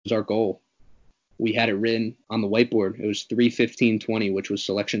our goal. We had it written on the whiteboard. It was 3/15/20, which was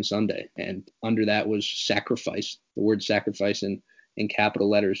Selection Sunday. And under that was sacrifice, the word sacrifice in capital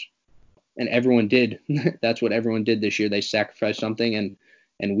letters. And everyone did. That's what everyone did this year. They sacrificed something,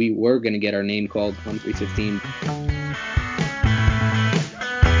 and we were going to get our name called on 3/15.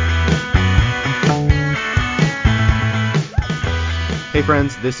 Hey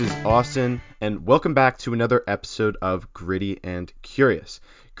friends, this is Austin, and welcome back to another episode of Gritty and Curious.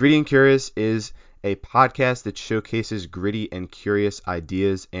 Gritty and Curious is a podcast that showcases gritty and curious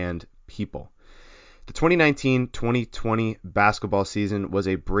ideas and people. The 2019-2020 basketball season was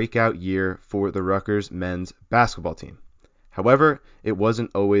a breakout year for the Rutgers men's basketball team. However, it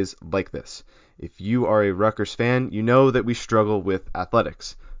wasn't always like this. If you are a Rutgers fan, you know that we struggle with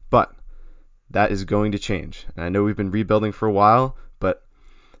athletics, but that is going to change. And I know we've been rebuilding for a while, but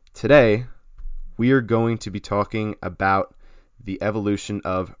today we are going to be talking about the evolution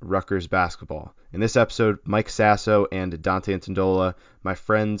of Rutgers basketball. In this episode, Mike Sasso and Dante Intindola, my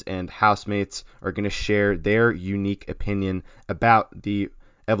friends and housemates, are going to share their unique opinion about the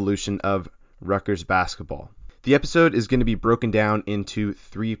evolution of Rutgers basketball. The episode is going to be broken down into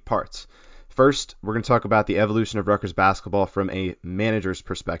 3 parts. First, we're going to talk about the evolution of Rutgers basketball from a manager's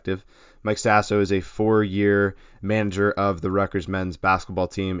perspective. Mike Sasso is a 4-year manager of the Rutgers men's basketball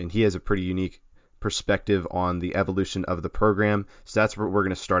team, and he has a pretty unique perspective on the evolution of the program. So that's what we're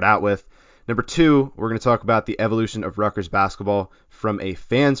going to start out with. Number 2, we're going to talk about the evolution of Rutgers basketball from a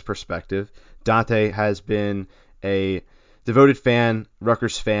fan's perspective. Dante has been a devoted fan,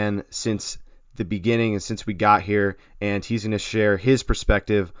 Rutgers fan, since the beginning and since we got here, and he's going to share his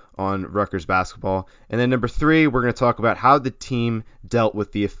perspective on Rutgers basketball. And then number 3, we're going to talk about how the team dealt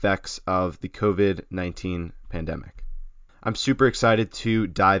with the effects of the COVID-19 pandemic. I'm super excited to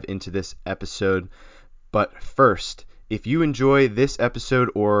dive into this episode, but first, if you enjoy this episode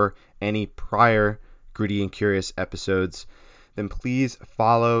or any prior Gritty and Curious episodes, then please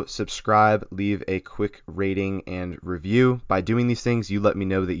follow, subscribe, leave a quick rating and review. By doing these things, you let me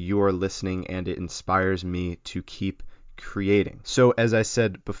know that you are listening, and it inspires me to keep creating. So as I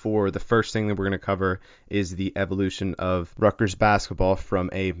said before, the first thing that we're going to cover is the evolution of Rutgers basketball from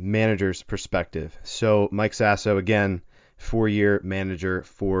a manager's perspective. So Mike Sasso, again, 4-year manager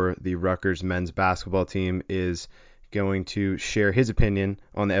for the Rutgers men's basketball team, is going to share his opinion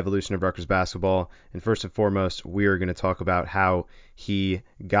on the evolution of Rutgers basketball. And first and foremost, we are going to talk about how he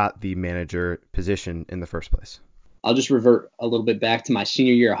got the manager position in the first place. I'll just revert a little bit back to my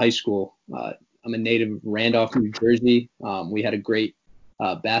senior year of high school. I'm a native of Randolph, New Jersey. We had a great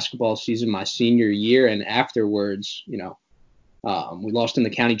basketball season my senior year, and afterwards, we lost in the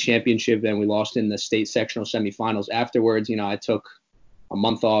county championship and we lost in the state sectional semifinals. Afterwards, I took a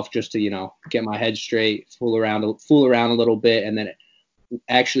month off just to, get my head straight, fool around a little bit. And then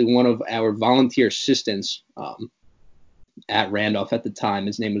actually one of our volunteer assistants at Randolph at the time,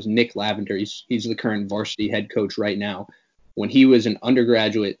 his name was Nick Lavender. He's the current varsity head coach right now. When he was an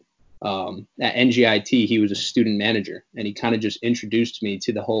undergraduate at NGIT, he was a student manager, and he kind of just introduced me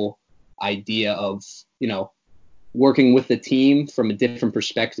to the whole idea of, working with the team from a different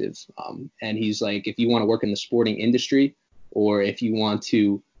perspective. And he's like, if you want to work in the sporting industry, or if you want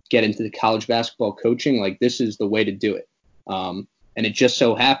to get into the college basketball coaching, like, this is the way to do it. And it just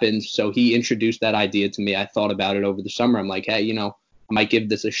so happened. So he introduced that idea to me. I thought about it over the summer. I'm like, hey, I might give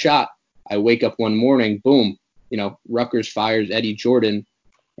this a shot. I wake up one morning, boom, Rutgers fires Eddie Jordan.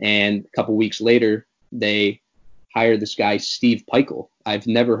 And a couple weeks later, they hire this guy, Steve Peichel. I've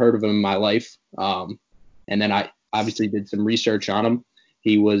never heard of him in my life. And then I obviously did some research on him.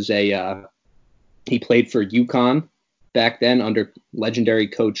 He was he played for UConn back then under legendary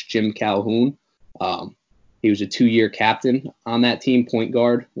coach Jim Calhoun. He was a 2-year captain on that team, point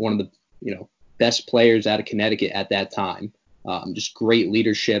guard, one of the best players out of Connecticut at that time. Just great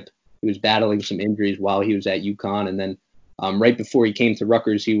leadership. He was battling some injuries while he was at UConn, and then right before he came to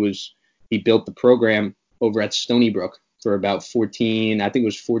Rutgers, he built the program over at Stony Brook for about 14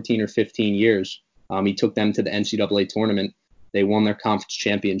 or 15 years. He took them to the NCAA tournament. They won their conference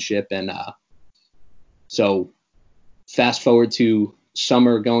championship, and so fast forward to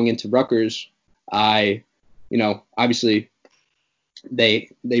summer going into Rutgers, obviously they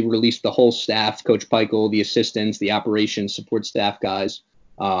released the whole staff, Coach Peichel, the assistants, the operations support staff guys.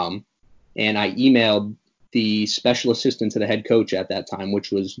 And I emailed the special assistant to the head coach at that time,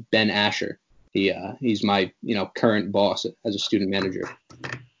 which was Ben Asher. He's my, current boss as a student manager.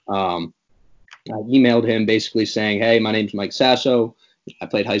 I emailed him basically saying, hey, my name's Mike Sasso. I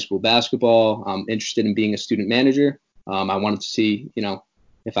played high school basketball. I'm interested in being a student manager. I wanted to see,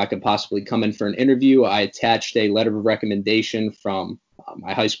 if I could possibly come in for an interview. I attached a letter of recommendation from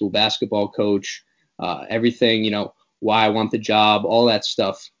my high school basketball coach, everything, why I want the job, all that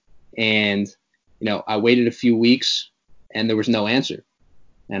stuff. And, I waited a few weeks and there was no answer.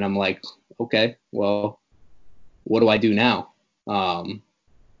 And I'm like, okay, well, what do I do now? And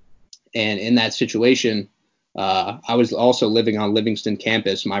in that situation, I was also living on Livingston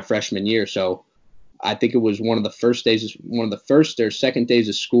campus my freshman year. So I think it was one of the first or second days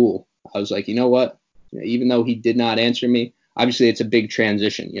of school. I was like, you know what? Even though he did not answer me, obviously it's a big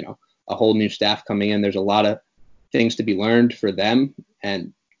transition, a whole new staff coming in. There's a lot of things to be learned for them.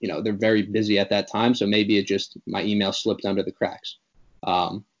 And, they're very busy at that time. So maybe my email slipped under the cracks.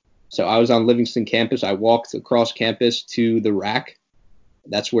 So I was on Livingston campus. I walked across campus to the rack.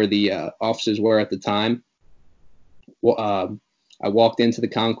 That's where the offices were at the time. I walked into the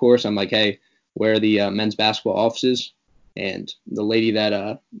concourse. I'm like, hey, where are the men's basketball offices? And the lady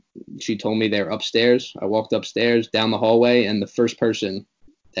that she told me they're upstairs. I walked upstairs down the hallway, and the first person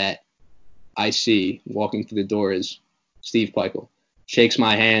that I see walking through the door is Steve Peichel. Shakes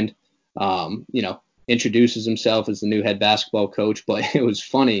my hand, introduces himself as the new head basketball coach. But it was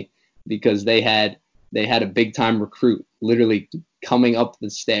funny because they had a big time recruit literally coming up the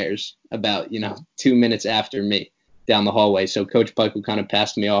stairs about 2 minutes after me down the hallway. So Coach Peichel kind of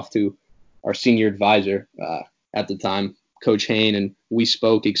passed me off to our senior advisor at the time, Coach Hain, and we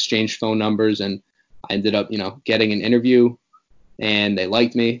spoke, exchanged phone numbers, and I ended up getting an interview, and they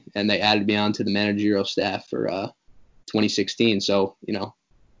liked me, and they added me onto the managerial staff for 2016. So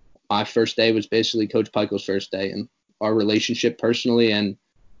my first day was basically Coach Peichel's first day, and our relationship personally and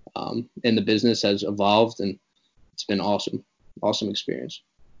in the business has evolved, and it's been awesome experience.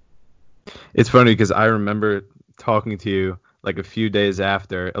 It's funny because I remember talking to you like a few days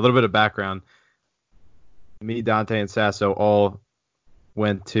after. A little bit of background. Me, Dante, and Sasso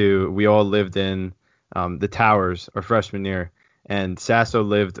we all lived in the Towers our freshman year, and Sasso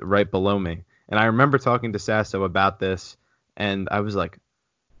lived right below me. And I remember talking to Sasso about this, and I was like,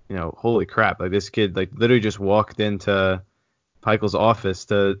 holy crap, like this kid like literally just walked into Peichel's office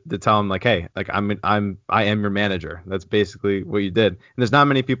to tell him like, hey, like I am your manager. That's basically what you did. And there's not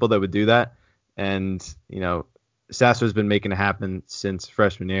many people that would do that. And Sasso's been making it happen since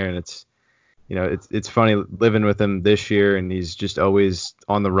freshman year, and it's funny living with him this year, and he's just always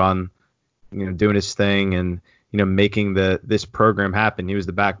on the run, doing his thing and making this program happen. He was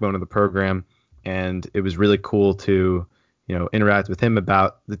the backbone of the program, and it was really cool to interact with him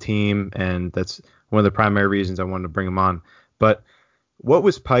about the team, and that's one of the primary reasons I wanted to bring him on. But what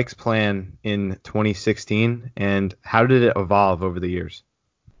was Pike's plan in 2016, and how did it evolve over the years?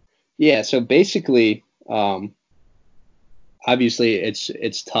 Yeah, so basically, obviously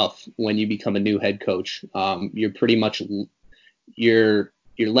it's tough when you become a new head coach. You're pretty much you're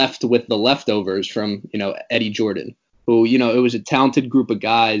left with the leftovers from Eddie Jordan, who it was a talented group of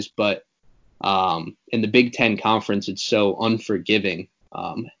guys, but in the Big Ten Conference it's so unforgiving.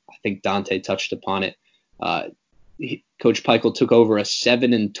 I think Dante touched upon it. Coach Peichel took over a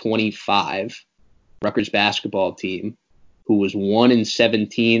 7-25 Rutgers basketball team who was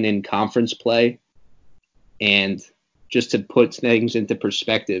 1-17 in conference play. And just to put things into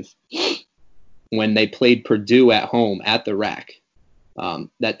perspective, when they played Purdue at home at the Rack,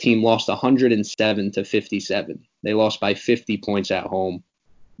 that team lost 107-57. They lost by 50 points at home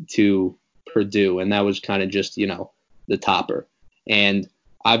to Purdue, and that was kind of just the topper. And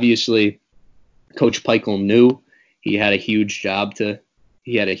obviously, Coach Peichel knew he had a huge job to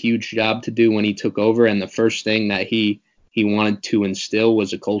do when he took over, and the first thing that he wanted to instill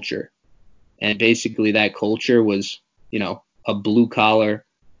was a culture. And basically that culture was, a blue collar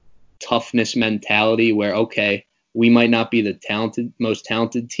toughness mentality where, okay, we might not be the most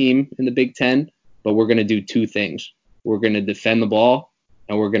talented team in the Big Ten, but we're going to do two things. We're going to defend the ball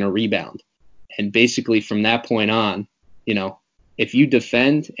and we're going to rebound. And basically from that point on, if you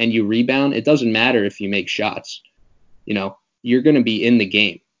defend and you rebound, it doesn't matter if you make shots. You're going to be in the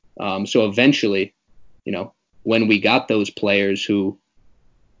game. So eventually, when we got those players who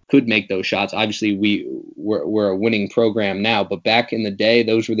could make those shots, obviously we're a winning program now, but back in the day,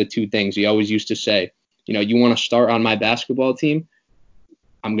 those were the two things he always used to say. You want to start on my basketball team,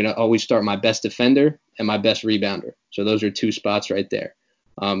 I'm going to always start my best defender and my best rebounder. So those are two spots right there.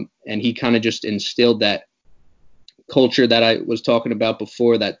 And he kind of just instilled that culture that I was talking about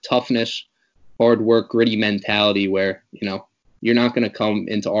before, that toughness, hard work, gritty mentality where, you're not going to come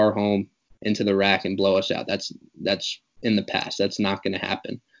into our home, into the Rack and blow us out. That's in the past. That's not going to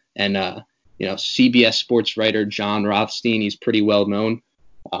happen. And, CBS sports writer John Rothstein, he's pretty well known.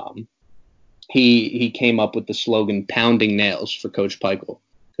 He came up with the slogan "Pounding Nails" for Coach Peichel,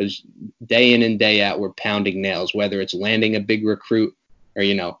 because day in and day out we're pounding nails, whether it's landing a big recruit,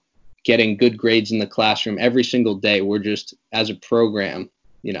 or, getting good grades in the classroom every single day. We're just, as a program,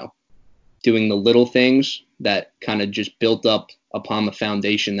 doing the little things that kind of just built up upon the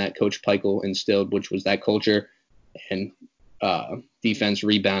foundation that Coach Peichel instilled, which was that culture and defense,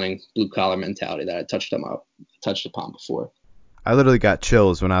 rebounding, blue collar mentality that I touched upon before. I literally got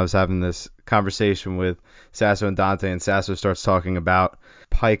chills when I was having this conversation with Sasso and Dante, and Sasso starts talking about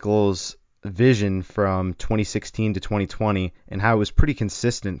Peichel's vision from 2016 to 2020 and how it was pretty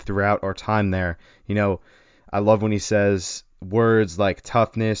consistent throughout our time there. I love when he says words like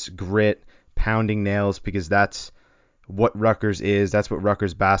toughness, grit, pounding nails, because that's what Rutgers is. That's what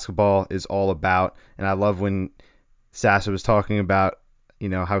Rutgers basketball is all about. And I love when Sasso was talking about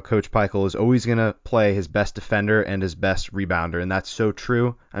how Coach Peichel is always going to play his best defender and his best rebounder. And that's so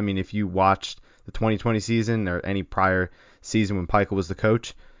true. I mean, if you watched the 2020 season or any prior season when Peichel was the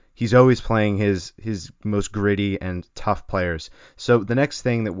coach, he's always playing his most gritty and tough players. So the next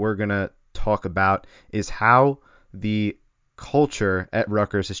thing that we're going to talk about is how the culture at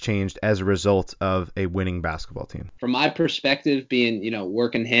Rutgers has changed as a result of a winning basketball team. From my perspective, being,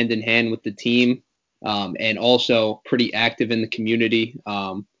 working hand in hand with the team, and also pretty active in the community,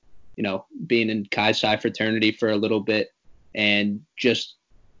 being in Chi Psi fraternity for a little bit, and just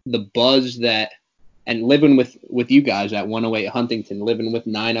the buzz that, and living with you guys at 108 Huntington, living with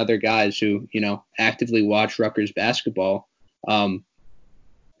 9 other guys who, actively watch Rutgers basketball.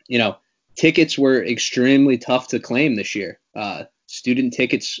 Tickets were extremely tough to claim this year. Student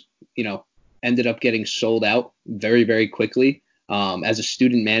tickets, ended up getting sold out very, very quickly. As a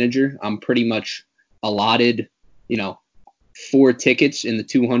student manager, I'm pretty much allotted, 4 tickets in the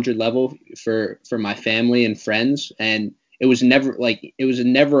 200 level for my family and friends. And it was never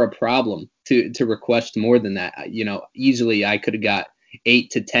a problem to request more than that. Easily I could have got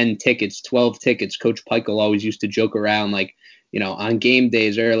 8 to 10 tickets, 12 tickets. Coach Peichel always used to joke around on game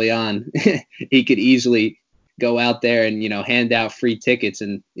days early on, he could easily go out there and, hand out free tickets.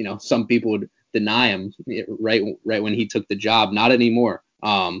 And, some people would deny him right when he took the job. Not anymore.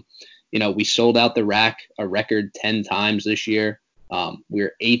 We sold out the rack a record 10 times this year. We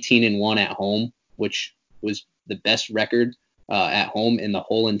were 18-1 at home, which was the best record at home in the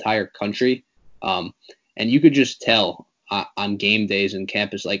whole entire country. And you could just tell on game days in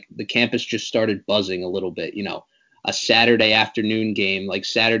campus, the campus just started buzzing a little bit. A Saturday afternoon game, like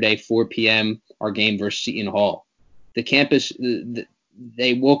Saturday 4 p.m., our game versus Seton Hall. The campus,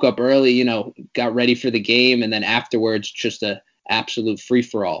 they woke up early, got ready for the game, and then afterwards just a absolute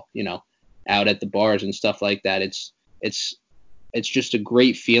free-for-all, out at the bars and stuff like that. It's just a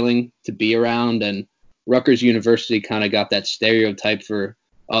great feeling to be around. And Rutgers University kind of got that stereotype for,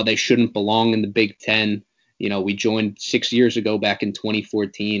 they shouldn't belong in the Big Ten. We joined 6 years ago back in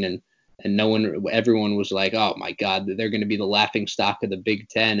 2014, and everyone was like, oh my God, they're going to be the laughing stock of the Big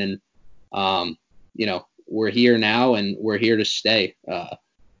Ten. And, we're here now and we're here to stay.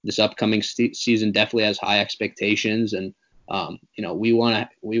 This upcoming season definitely has high expectations, and, we want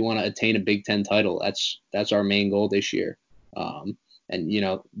to attain a Big Ten title. That's our main goal this year. And,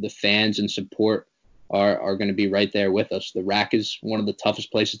 the fans and support are going to be right there with us. The RAC is one of the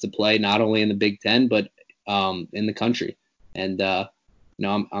toughest places to play, not only in the Big Ten, but in the country. And,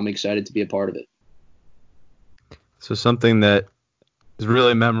 I'm excited to be a part of it. So something that is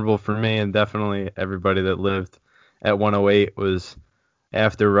really memorable for me and definitely everybody that lived at 108 was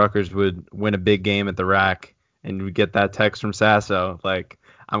after Rutgers would win a big game at the RAC and we'd get that text from Sasso, like,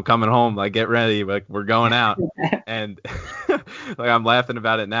 I'm coming home, like, get ready, like, we're going out. And I'm laughing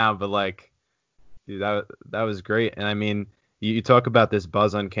about it now, but dude, that was great. And I mean, you talk about this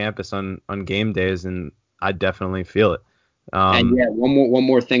buzz on campus on game days, and I definitely feel it. And yeah, one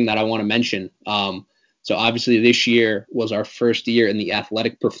more thing that I want to mention. So obviously this year was our first year in the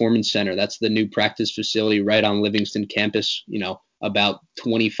Athletic Performance Center. That's the new practice facility right on Livingston campus, about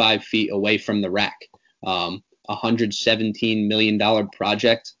 25 feet away from the RAC. $117 million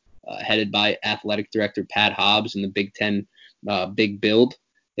project headed by athletic director Pat Hobbs and the Big Ten Big Build.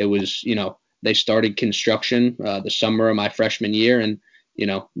 It was, they started construction the summer of my freshman year, and,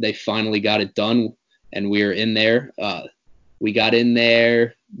 they finally got it done, and we were in there. We got in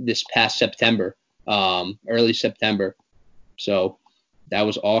there this past September, early September. So that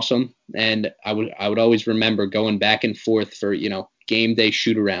was awesome. And I would always remember going back and forth for, game day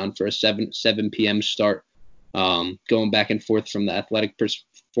shoot around for a 7 p.m. start, going back and forth from the Athletic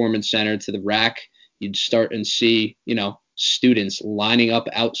Performance Center to the RAC. You'd start and see, students lining up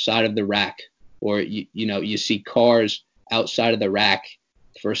outside of the RAC, or, you see cars outside of the RAC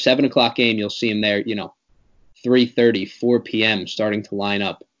for a 7 o'clock game. You'll see them there, 3:30, 4 p.m. starting to line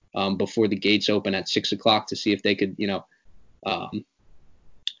up before the gates open at 6 o'clock to see if they could,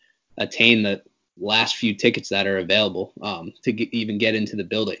 attain the last few tickets that are available to even get into the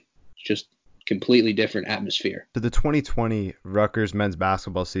building. It's just completely different atmosphere. So the 2020 Rutgers men's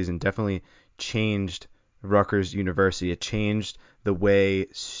basketball season definitely changed Rutgers University. It changed the way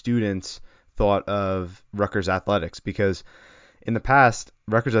students thought of Rutgers athletics, because in the past,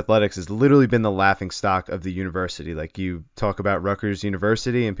 Rutgers athletics has literally been the laughing stock of the university. Like, you talk about Rutgers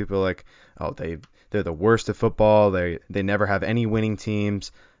University and people are like, oh, they're the worst at football. They never have any winning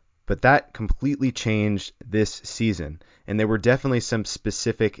teams. But that completely changed this season. And there were definitely some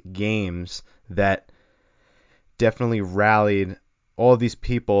specific games that definitely rallied all of these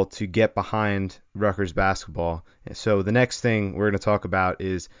people to get behind Rutgers basketball. So the next thing we're going to talk about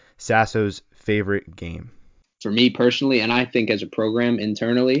is Sasso's favorite game. For me personally, and I think as a program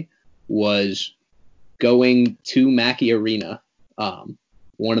internally, was going to Mackey Arena,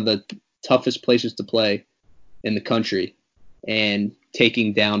 one of the toughest places to play in the country, and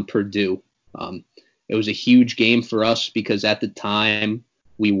taking down Purdue. It was a huge game for us because at the time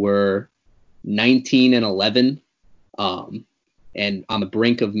we were 19-11, and on the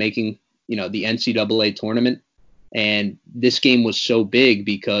brink of making, the NCAA tournament. And this game was so big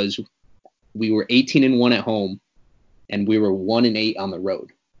because we were 18-1 at home and we were 1-8 on the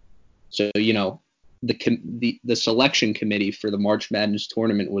road. So, the selection committee for the March Madness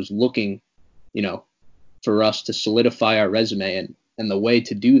tournament was looking, for us to solidify our resume. And the way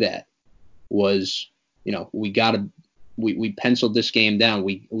to do that was, we penciled this game down.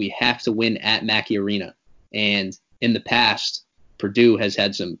 We have to win at Mackey Arena. And in the past, Purdue has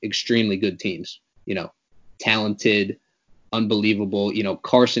had some extremely good teams, talented, unbelievable,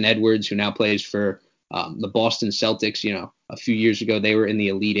 Carson Edwards, who now plays for the Boston Celtics. A few years ago, they were in the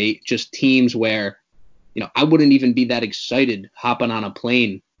Elite Eight, just teams where, I wouldn't even be that excited hopping on a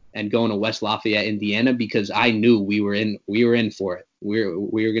plane and going to West Lafayette, Indiana, because I knew we were in for it. We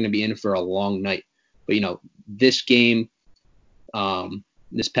were going to be in for a long night. But, this game,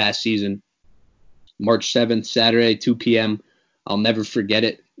 this past season, March 7th, Saturday, 2 p.m., I'll never forget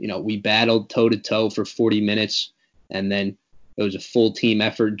it. We battled toe-to-toe for 40 minutes, and then it was a full team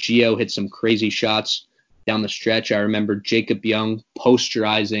effort. Gio hit some crazy shots down the stretch. I remember Jacob Young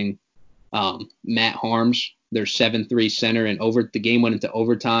posterizing Matt Harms, their 7-3 center, and the game went into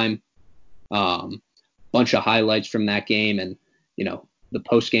overtime. Bunch of highlights from that game, and the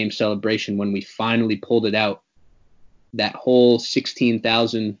post-game celebration when we finally pulled it out. That whole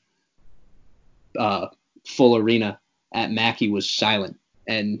 16,000 full arena at Mackey was silent,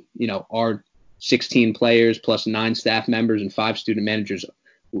 and our 16 players plus 9 staff members and 5 student managers,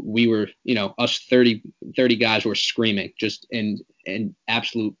 we were, us 30 guys were screaming just in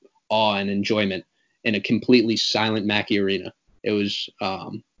absolute awe and enjoyment in a completely silent Mackey Arena. It was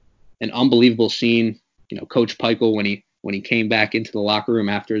an unbelievable scene. Coach Peichel, when he came back into the locker room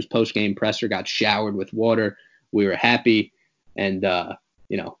after his post-game presser, got showered with water. We were happy, and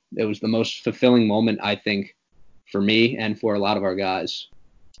it was the most fulfilling moment, I think, for me and for a lot of our guys.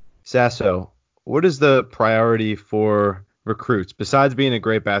 Sasso, what is the priority for recruits besides being a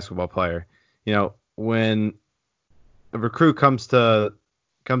great basketball player? When a recruit comes into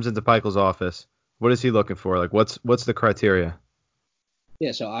Peichel's office, what is he looking for? Like, what's the criteria?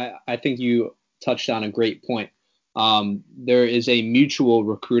 Yeah, so I think you touched on a great point. There is a mutual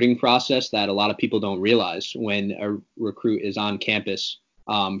recruiting process that a lot of people don't realize when a recruit is on campus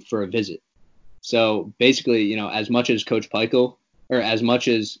for a visit. So basically, as much as Coach Peichel, or as much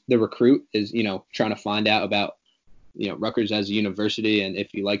as the recruit is, trying to find out about, Rutgers as a university and if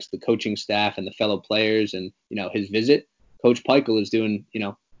he likes the coaching staff and the fellow players and, his visit, Coach Peichel is doing,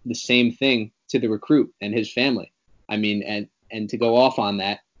 the same thing to the recruit and his family. I mean, and to go off on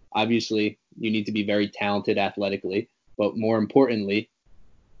that, obviously you need to be very talented athletically, but more importantly,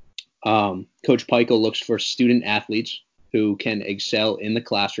 Coach Peichel looks for student athletes who can excel in the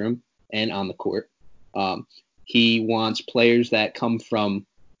classroom and on the court. He wants players that come from,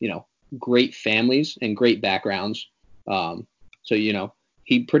 great families and great backgrounds. So,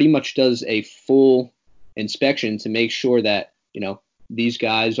 he pretty much does a full inspection to make sure that, these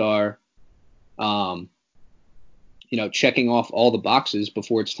guys are, checking off all the boxes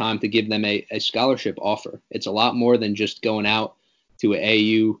before it's time to give them a scholarship offer. It's a lot more than just going out to an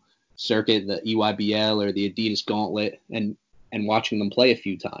AU circuit, the EYBL or the Adidas Gauntlet, and watching them play a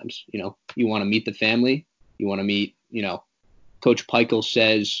few times. You want to meet the family. You want to meet, Coach Peichel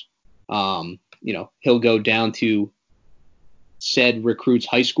says, he'll go down to said recruit's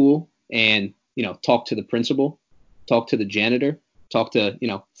high school and, talk to the principal, talk to the janitor, talk to,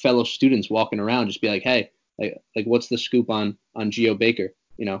 fellow students walking around, just be like, hey, like what's the scoop on Geo Baker?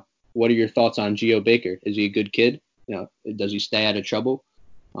 What are your thoughts on Geo Baker? Is he a good kid? Does he stay out of trouble?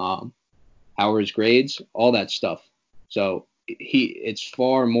 how are his grades, all that stuff. So it's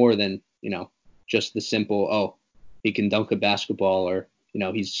far more than, just the simple, oh, he can dunk a basketball, or,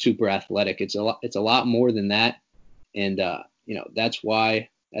 he's super athletic. It's a lot more than that. And, that's why,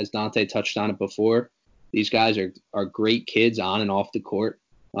 as Dante touched on it before, these guys are great kids on and off the court.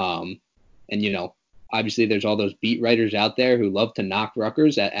 And, obviously there's all those beat writers out there who love to knock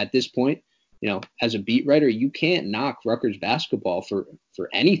Rutgers at this point. As a beat writer, you can't knock Rutgers basketball for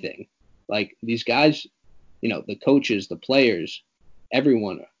anything. Like, these guys, the coaches, the players,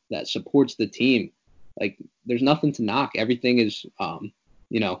 everyone that supports the team, like, there's nothing to knock. Everything is, A+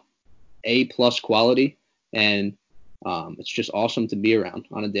 quality, and it's just awesome to be around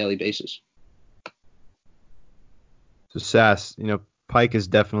on a daily basis. So Sass, Pike is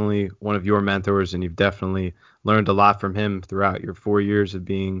definitely one of your mentors, and you've definitely learned a lot from him throughout your 4 years of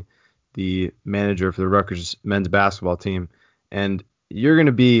being the manager for the Rutgers men's basketball team. And you're going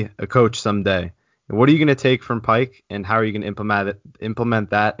to be a coach someday. What are you going to take from Pike, and how are you going to implement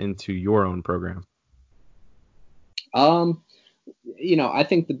that into your own program? I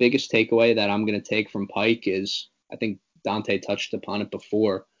think the biggest takeaway that I'm going to take from Pike is, I think Dante touched upon it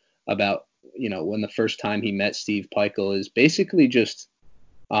before, about, when the first time he met Steve Peichel, is basically just,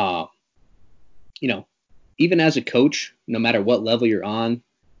 even as a coach, no matter what level you're on,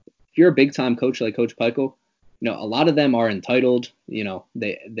 if you're a big time coach like Coach Peichel, a lot of them are entitled.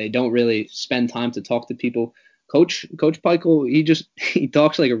 They don't really spend time to talk to people. Coach Peichel, he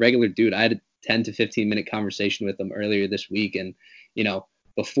talks like a regular dude. I had a 10 to 15-minute conversation with him earlier this week, and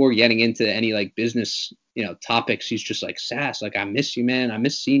before getting into any like business topics, he's just like, Sass, like, I miss you, man. I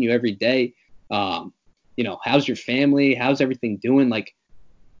miss seeing you every day. How's your family? How's everything doing? Like,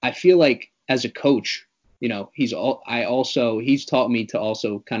 I feel like as a coach, he's taught me to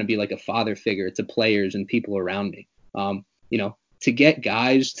also kind of be like a father figure to players and people around me. To get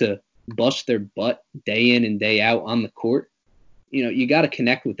guys to bust their butt day in and day out on the court, you got to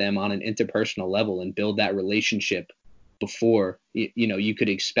connect with them on an interpersonal level and build that relationship before you could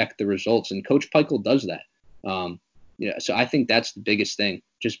expect the results. And Coach Peichel does that. So I think that's the biggest thing.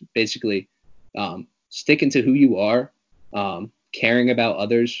 Just basically sticking to who you are, caring about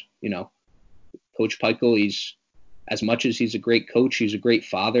others. Coach Peichel, as much as he's a great coach, he's a great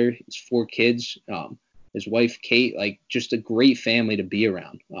father. He's 4 kids. His wife, Kate, like, just a great family to be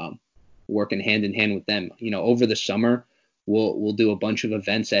around, working hand in hand with them. Over the summer, we'll do a bunch of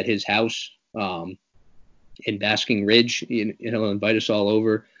events at his house in Basking Ridge. He'll invite us all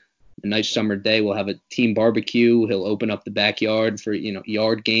over. A nice summer day, we'll have a team barbecue. He'll open up the backyard for,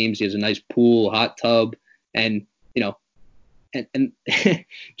 yard games. He has a nice pool, hot tub, and, and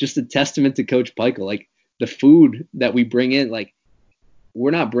just a testament to Coach Peichel. Like, the food that we bring in, like,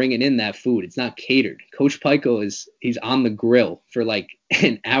 we're not bringing in that food. It's not catered. Coach Peichel he's on the grill for like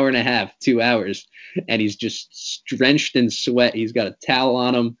an hour and a half, 2 hours, and he's just drenched in sweat. He's got a towel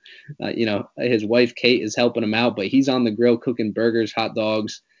on him. His wife, Kate, is helping him out, but he's on the grill cooking burgers, hot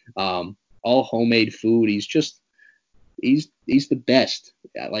dogs, all homemade food. He's the best.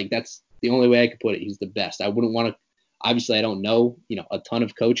 Like, that's the only way I could put it. He's the best. I wouldn't want to, obviously I don't know, a ton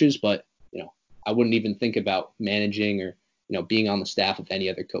of coaches, but, I wouldn't even think about managing or, being on the staff of any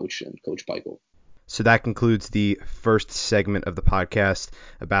other coach than Coach Peichel. So that concludes the first segment of the podcast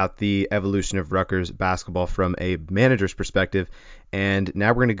about the evolution of Rutgers basketball from a manager's perspective. And now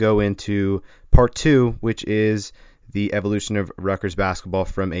we're going to go into part 2, which is the evolution of Rutgers basketball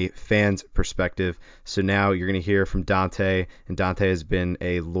from a fan's perspective. So now you're going to hear from Dante, and Dante has been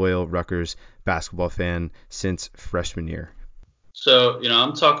a loyal Rutgers basketball fan since freshman year. So,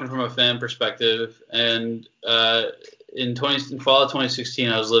 I'm talking from a fan perspective, and in fall of 2016,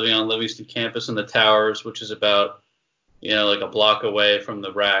 I was living on Livingston campus in the Towers, which is about, like a block away from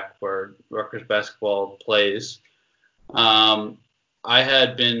the RAC where Rutgers basketball plays. I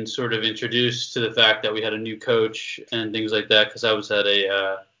had been sort of introduced to the fact that we had a new coach and things like that because I was at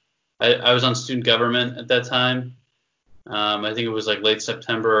I was on student government at that time. I think it was like late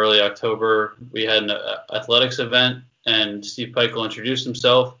September, early October. We had an athletics event, and Steve Peichel introduced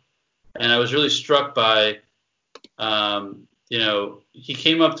himself, and I was really struck by, he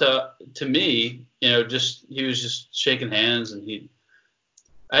came up to me, he was just shaking hands, and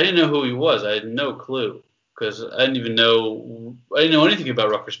I didn't know who he was. I had no clue because I didn't know anything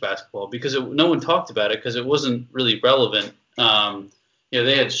about Rutgers basketball because no one talked about it because it wasn't really relevant.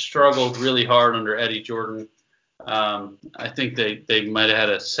 They had struggled really hard under Eddie Jordan. I think they might have had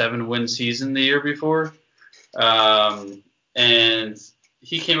a 7-win season the year before. And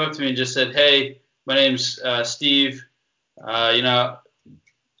he came up to me and just said, "Hey, my name's Steve. What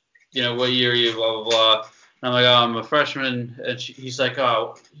year are you? Blah blah blah. I'm like, oh, I'm a freshman. And he's like,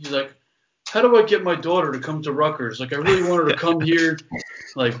 how do I get my daughter to come to Rutgers? Like, I really want her to come here,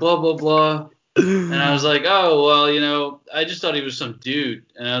 like, blah, blah, blah. And I was like, oh, well, I just thought he was some dude.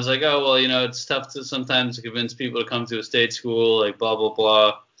 And I was like, oh, well, it's tough to sometimes convince people to come to a state school, like, blah, blah,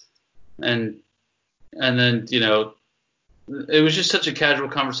 blah. And then, it was just such a casual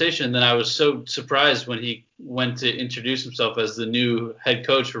conversation. And then I was so surprised when he went to introduce himself as the new head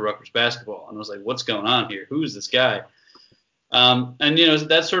coach for Rutgers basketball. And I was like, what's going on here? Who is this guy? And,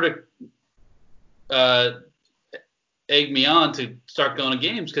 that sort of egged me on to start going to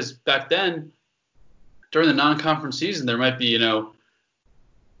games, because back then, during the non-conference season, there might be,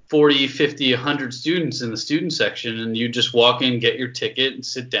 40, 50, 100 students in the student section, and you just walk in, get your ticket, and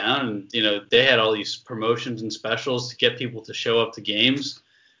sit down. And, they had all these promotions and specials to get people to show up to games.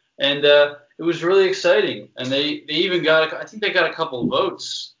 And it was really exciting. And they even got, I think they got a couple of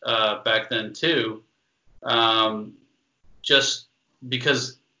votes back then too, just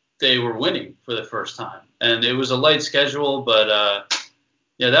because they were winning for the first time. And it was a light schedule, but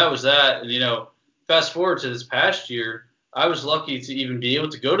that was that. And, fast forward to this past year, I was lucky to even be able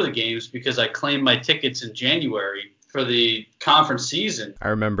to go to the games because I claimed my tickets in January for the conference season. I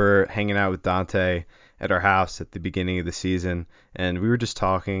remember hanging out with Dante at our house at the beginning of the season, and we were just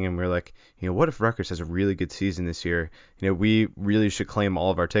talking, and we were like, what if Rutgers has a really good season this year? We really should claim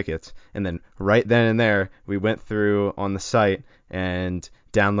all of our tickets. And then right then and there, we went through on the site and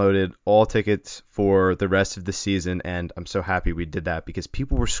downloaded all tickets for the rest of the season, and I'm so happy we did that because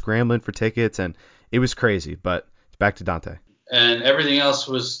people were scrambling for tickets, and it was crazy. But back to Dante. And everything else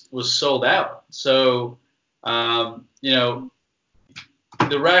was sold out. So, the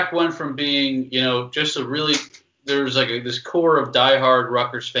RAC went from being, just there was like this core of diehard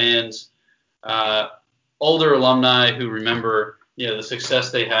Rutgers fans, older alumni who remember, the success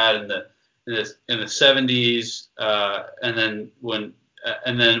they had in the 70s, and then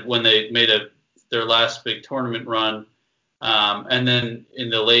when they made their last big tournament run, and then in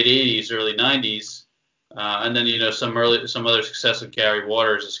the late 80s, early 90s, and then some other success of Gary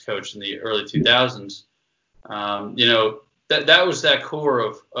Waters as coach in the early 2000s. That was that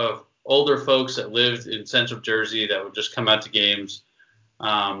core of older folks that lived in Central Jersey that would just come out to games,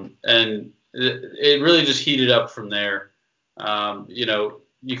 and it really just heated up from there.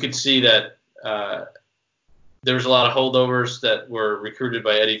 You could see that there was a lot of holdovers that were recruited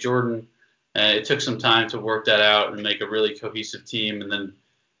by Eddie Jordan, and it took some time to work that out and make a really cohesive team. And then,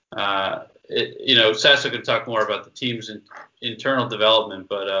 Sasso can talk more about the team's internal development,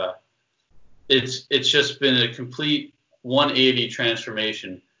 but it's just been a complete 180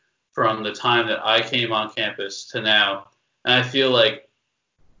 transformation from the time that I came on campus to now. And I feel like,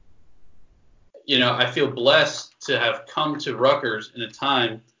 I feel blessed to have come to Rutgers in a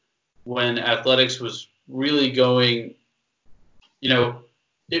time when athletics was really going,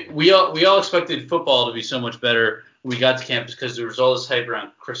 we all expected football to be so much better when we got to campus because there was all this hype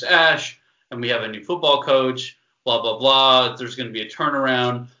around Chris Ash, and we have a new football coach, blah, blah, blah. There's going to be a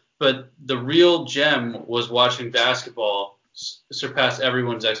turnaround. But the real gem was watching basketball surpass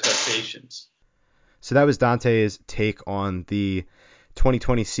everyone's expectations. So that was Dante's take on the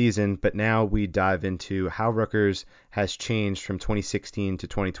 2020 season, but now we dive into how Rutgers has changed from 2016 to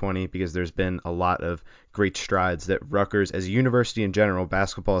 2020, because there's been a lot of great strides that Rutgers, as a university in general,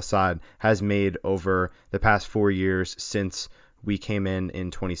 basketball aside, has made over the past 4 years since we came in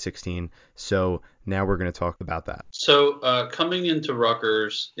 2016. So now we're going to talk about that. So coming into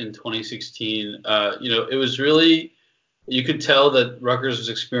Rutgers in 2016, it was really, you could tell that Rutgers was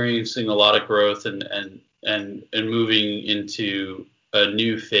experiencing a lot of growth and moving into a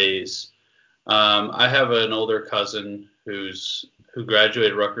new phase. I have an older cousin who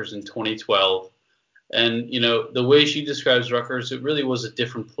graduated Rutgers in 2012, and the way she describes Rutgers, it really was a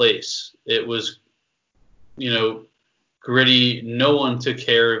different place. It was, gritty. No one took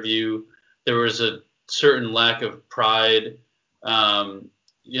care of you. There was a certain lack of pride.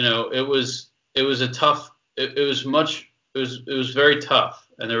 It was a tough. It was very tough,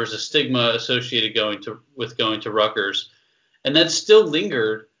 and there was a stigma associated with going to Rutgers. And that still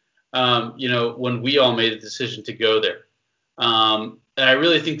lingered, when we all made the decision to go there. And I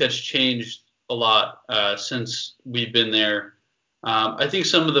really think that's changed a lot since we've been there. I think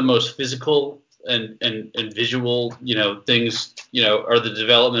some of the most physical and visual, things, are the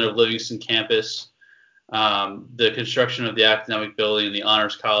development of Livingston campus, the construction of the academic building and the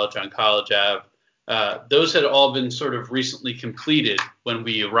Honors College on College Ave. Those had all been sort of recently completed when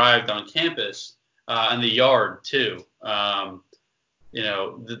we arrived on campus, and the yard too. That's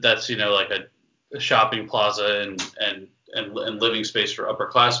like a shopping plaza and living space for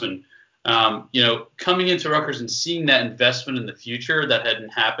upperclassmen. Coming into Rutgers and seeing that investment in the future that hadn't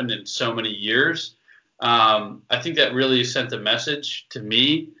happened in so many years, I think that really sent a message to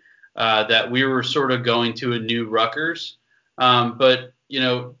me that we were sort of going to a new Rutgers. But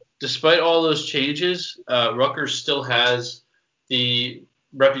despite all those changes, Rutgers still has the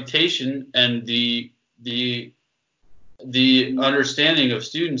reputation and the understanding of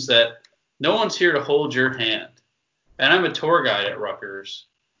students that no one's here to hold your hand. And I'm a tour guide at Rutgers,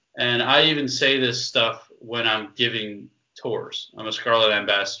 and I even say this stuff when I'm giving tours. I'm a Scarlet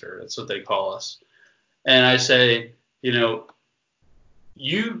Ambassador. That's what they call us. And I say, you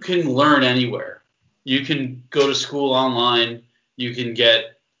can learn anywhere. You can go to school online. You can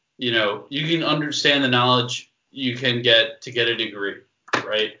get, you can understand the knowledge you can get to get a degree,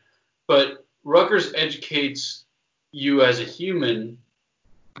 right? But Rutgers educates you as a human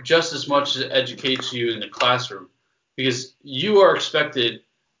just as much as it educates you in the classroom, because you are expected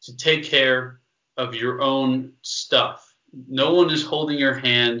to take care of your own stuff. No one is holding your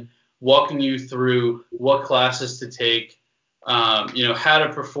hand, walking you through what classes to take, how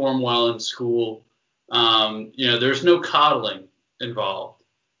to perform well in school. There's no coddling involved.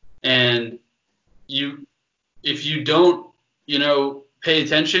 And if you don't, pay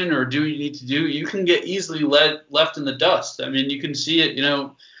attention or do what you need to do, you can get easily left in the dust. I mean, you can see it,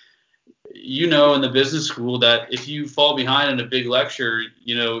 in the business school that if you fall behind in a big lecture,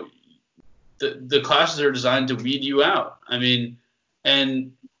 the classes are designed to weed you out. I mean,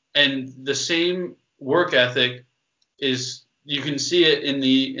 and the same work ethic is, you can see it in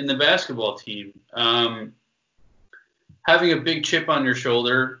the basketball team. Having a big chip on your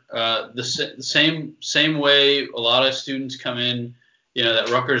shoulder, the same way a lot of students come in, that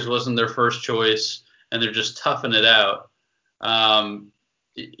Rutgers wasn't their first choice and they're just toughing it out.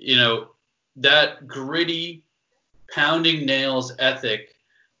 That gritty, pounding nails ethic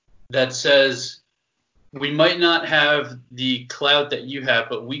that says we might not have the clout that you have,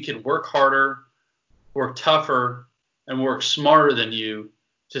 but we can work harder, work tougher, and work smarter than you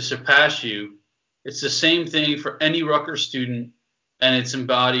to surpass you. It's the same thing for any Rutgers student, and it's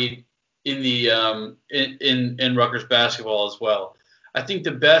embodied in the in Rutgers basketball as well. I think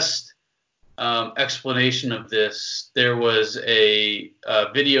the best explanation of this, there was a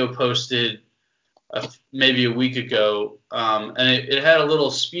video posted maybe a week ago, and it had a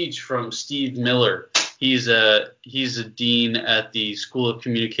little speech from Steve Miller. He's a dean at the School of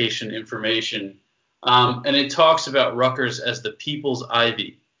Communication Information, and it talks about Rutgers as the people's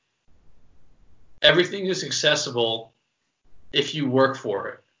Ivy. Everything is accessible if you work for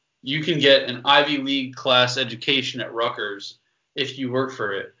it. You can get an Ivy League class education at Rutgers if you work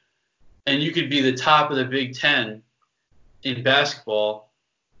for it. And you could be the top of the Big Ten in basketball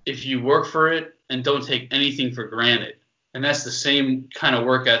if you work for it and don't take anything for granted. And that's the same kind of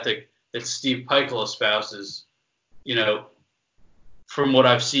work ethic that Steve Peichel espouses, from what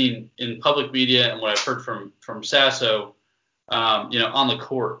I've seen in public media and what I've heard from Sasso, on the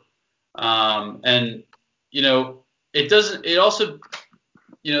court. It also,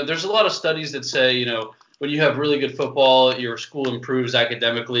 there's a lot of studies that say, when you have really good football, your school improves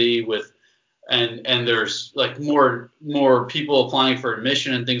academically and there's like more people applying for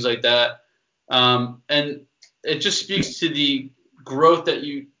admission and things like that. And it just speaks to the growth that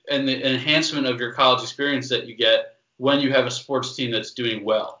you and the enhancement of your college experience that you get when you have a sports team that's doing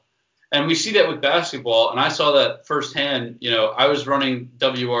well. And we see that with basketball, and I saw that firsthand. I was running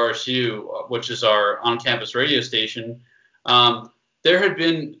WRSU, which is our on-campus radio station.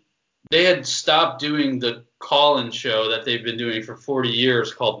 They had stopped doing the call-in show that they've been doing for 40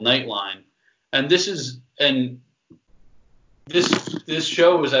 years called Nightline. And this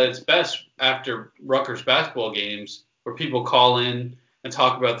show was at its best after Rutgers basketball games, where people call in and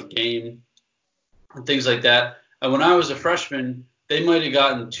talk about the game and things like that. And when I was a freshman, they might have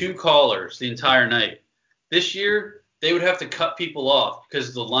gotten 2 callers the entire night. This year, they would have to cut people off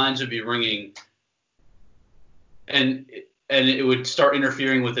because the lines would be ringing, and it would start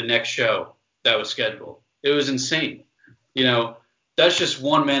interfering with the next show that was scheduled. It was insane. That's just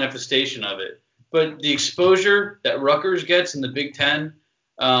one manifestation of it. But the exposure that Rutgers gets in the Big Ten,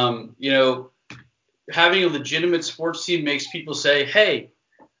 having a legitimate sports team makes people say, hey,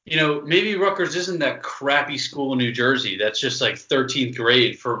 maybe Rutgers isn't that crappy school in New Jersey that's just like 13th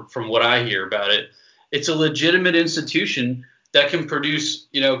grade from what I hear about it. It's a legitimate institution that can produce,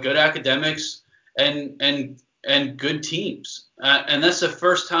 good academics and good teams. And that's the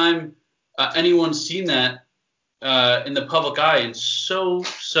first time anyone's seen that in the public eye in so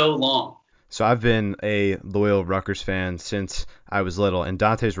long. So I've been a loyal Rutgers fan since I was little, and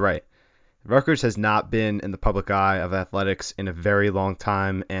Dante's right. Rutgers has not been in the public eye of athletics in a very long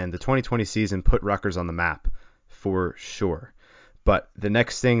time, and the 2020 season put Rutgers on the map for sure. But the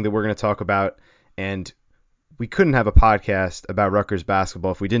next thing that we're going to talk about, and we couldn't have a podcast about Rutgers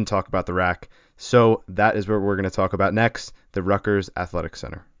basketball if we didn't talk about the RAC, so that is what we're going to talk about next, the Rutgers Athletic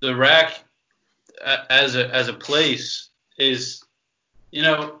Center. The RAC as a place is,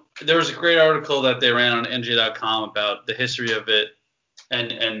 there was a great article that they ran on NJ.com about the history of it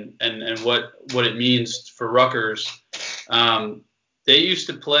and what it means for Rutgers. They used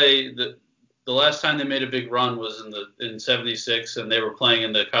to play the last time they made a big run was in '76, and they were playing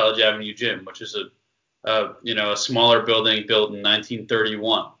in the College Avenue Gym, which is a smaller building built in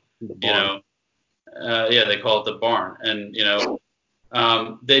 1931. They call it the Barn, and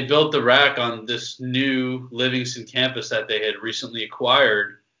they built the RAC on this new Livingston campus that they had recently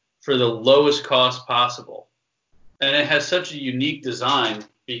acquired for the lowest cost possible. And it has such a unique design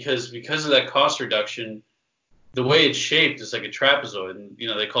because of that cost reduction, the way it's shaped is like a trapezoid, and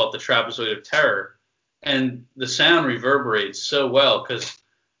they call it the trapezoid of terror. And the sound reverberates so well because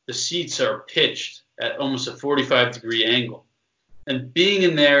the seats are pitched at almost a 45-degree angle. And being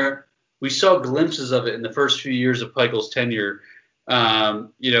in there, we saw glimpses of it in the first few years of Pikiell's tenure.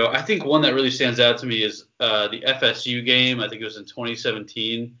 I think one that really stands out to me is the FSU game. I think it was in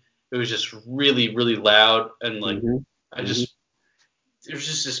 2017. It was just really, really loud, and there's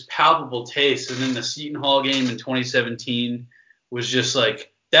just this palpable taste. And then the Seton Hall game in 2017 was just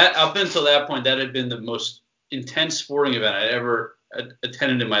like that. Up until that point, that had been the most intense sporting event I'd ever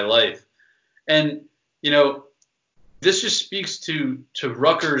attended in my life. And this just speaks to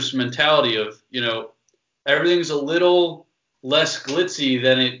Rutgers' mentality of everything's a little less glitzy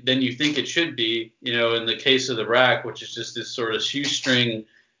than you think it should be. In the case of the RAC, which is just this sort of shoestring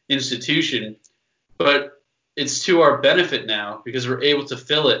institution, but it's to our benefit now because we're able to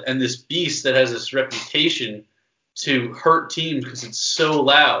fill it. And this beast that has this reputation to hurt teams because it's so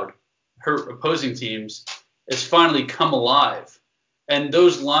loud, hurt opposing teams, has finally come alive. And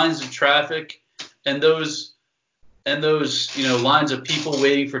those lines of traffic and those lines of people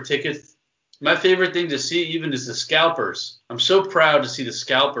waiting for tickets. My favorite thing to see even is the scalpers. I'm so proud to see the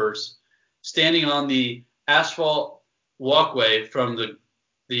scalpers standing on the asphalt walkway from the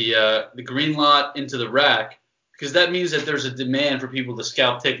green lot into the RAC, because that means that there's a demand for people to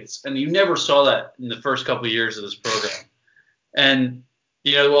scalp tickets. And you never saw that in the first couple of years of this program. And,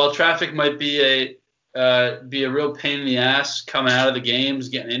 while traffic might be a real pain in the ass coming out of the games,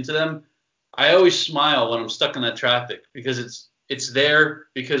 getting into them, I always smile when I'm stuck in that traffic because it's there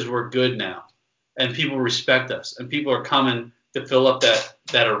because we're good now. And people respect us. And people are coming to fill up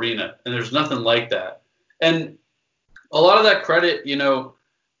that arena. And there's nothing like that. And a lot of that credit,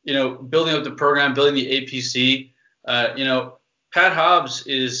 building up the program, building the APC, Pat Hobbs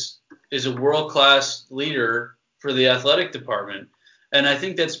is a world-class leader for the athletic department. And I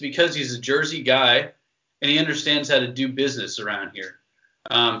think that's because he's a Jersey guy and he understands how to do business around here.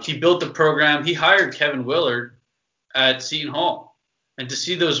 He built the program. He hired Kevin Willard at Seton Hall. And to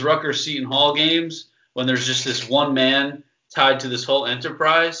see those Rutgers Seton Hall games when there's just this one man tied to this whole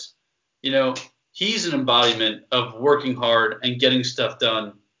enterprise, he's an embodiment of working hard and getting stuff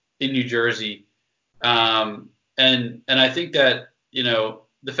done in New Jersey. And I think that,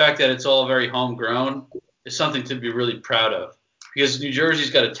 the fact that it's all very homegrown is something to be really proud of because New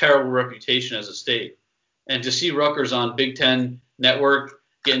Jersey's got a terrible reputation as a state. And to see Rutgers on Big Ten Network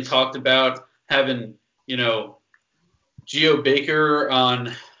getting talked about, having, Geo Baker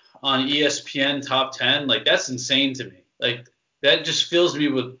on ESPN Top 10, like that's insane to me. Like that just fills me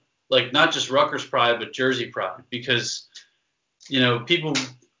with like not just Rutgers pride, but Jersey pride because,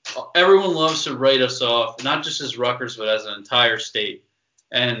 everyone loves to write us off, not just as Rutgers, but as an entire state.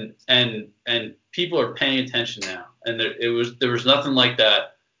 And people are paying attention now. And there was nothing like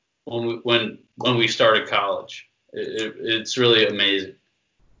that when we started college. It's really amazing.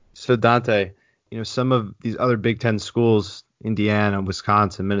 So Dante, some of these other Big Ten schools, Indiana,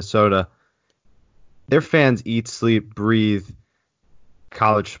 Wisconsin, Minnesota, their fans eat, sleep, breathe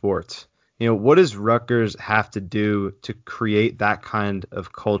college sports. What does Rutgers have to do to create that kind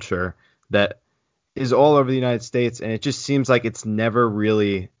of culture that is all over the United States? And it just seems like it's never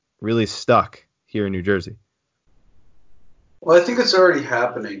really, really stuck here in New Jersey. Well, I think it's already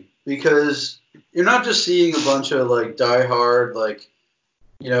happening because you're not just seeing a bunch of like diehard,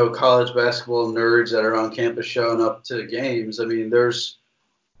 college basketball nerds that are on campus showing up to games. I mean, there's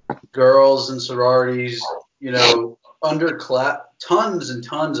girls and sororities, tons and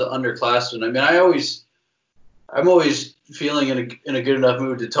tons of underclassmen. I mean, I'm always feeling in a good enough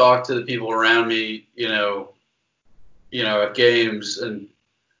mood to talk to the people around me, at games, and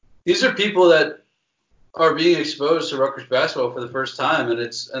these are people that are being exposed to Rutgers basketball for the first time,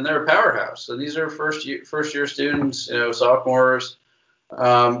 and they're a powerhouse. So these are first year students, sophomores,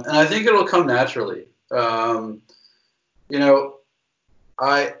 and I think it'll come naturally. You know,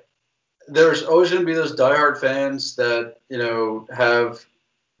 there's always going to be those diehard fans that have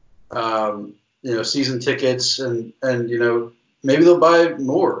season tickets, and maybe they'll buy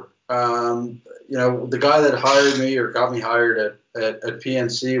more. The guy that hired me or got me hired at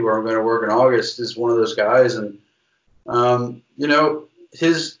PNC, where I'm going to work in August, is one of those guys, and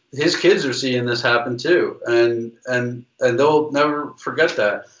his kids are seeing this happen too, and they'll never forget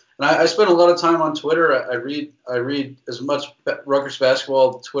that. And I spend a lot of time on Twitter. I read as much Rutgers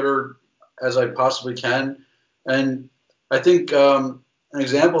basketball Twitter as I possibly can, and I think an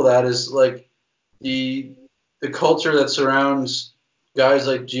example of that is like the culture that surrounds guys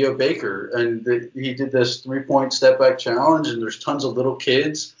like Geo Baker, and he did this 3-point step back challenge, and there's tons of little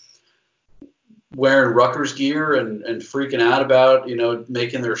kids wearing Rutgers gear and freaking out about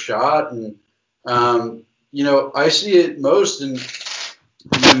making their shot, and I see it most in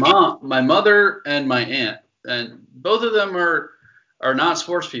my mother and my aunt, and both of them are not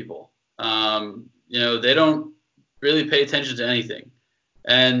sports people. They don't really pay attention to anything.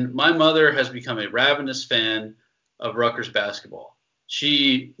 And my mother has become a ravenous fan of Rutgers basketball.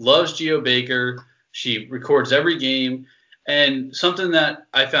 She loves Geo Baker. She records every game. And something that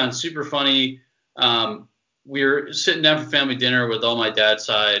I found super funny, we were sitting down for family dinner with all my dad's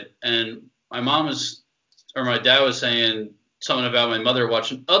side, and my dad was saying something about my mother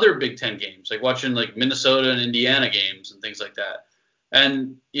watching other Big Ten games, like watching like Minnesota and Indiana games and things like that.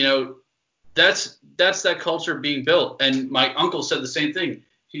 And, that's that culture being built. And my uncle said the same thing.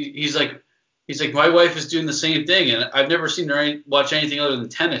 He's like, my wife is doing the same thing, and I've never seen her watch anything other than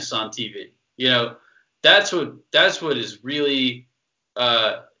tennis on TV. That's what is really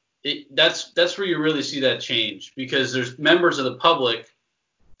that's where you really see that change, because there's members of the public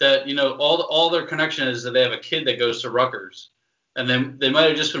that all their connection is that they have a kid that goes to Rutgers, and then they might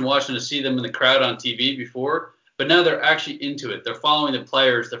have just been watching to see them in the crowd on TV before. But now they're actually into it. They're following the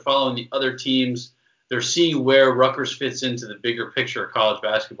players. They're following the other teams. They're seeing where Rutgers fits into the bigger picture of college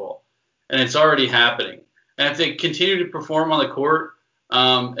basketball. And it's already happening. And if they continue to perform on the court,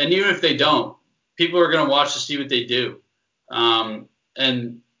 and even if they don't, people are going to watch to see what they do. And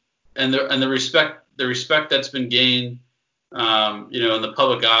the respect that's been gained, in the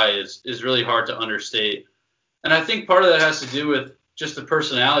public eye is really hard to understate. And I think part of that has to do with just the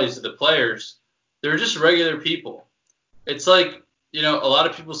personalities of the players. They're just regular people. It's like, a lot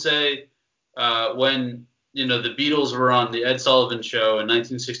of people say when, the Beatles were on the Ed Sullivan Show in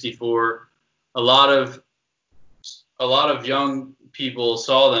 1964, a lot of young people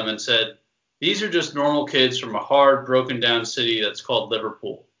saw them and said, these are just normal kids from a hard, broken down city that's called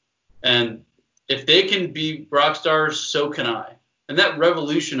Liverpool. And if they can be rock stars, so can I. And that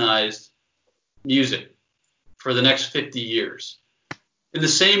revolutionized music for the next 50 years. In the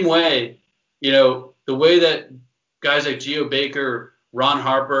same way, the way that guys like Geo Baker, Ron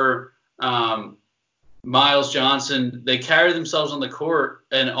Harper, Miles Johnson, they carry themselves on the court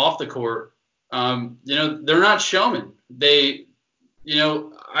and off the court. They're not showmen. I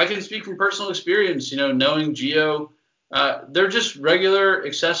can speak from personal experience, knowing Geo. They're just regular,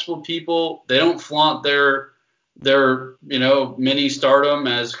 accessible people. They don't flaunt their mini stardom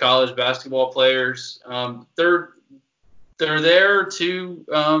as college basketball players. They're there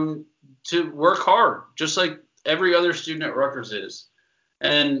to work hard, just like every other student at Rutgers is.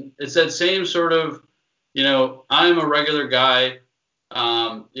 And it's that same sort of, I'm a regular guy,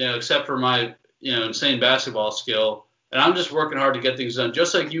 except for my, insane basketball skill. And I'm just working hard to get things done,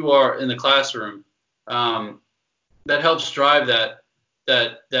 just like you are in the classroom. That helps drive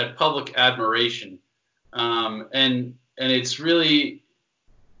that public admiration. And it's really,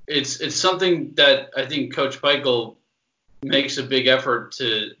 it's something that I think Coach Peichel makes a big effort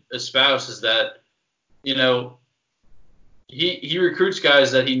to espouse, is that, he recruits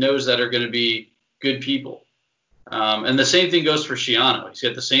guys that he knows that are going to be good people. And the same thing goes for Shiano. He's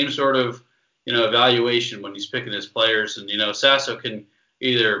got the same sort of, evaluation when he's picking his players. And, Sasso can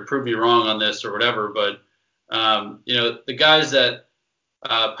either prove me wrong on this or whatever, but, the guys that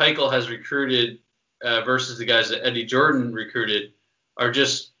Peichel has recruited versus the guys that Eddie Jordan recruited are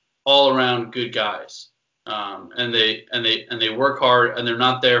just all around good guys. And they work hard, and they're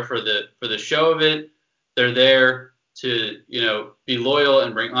not there for the show of it. They're there to be loyal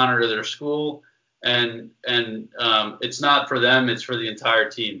and bring honor to their school, and it's not for them, it's for the entire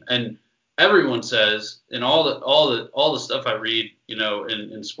team. And everyone says, in all the stuff I read,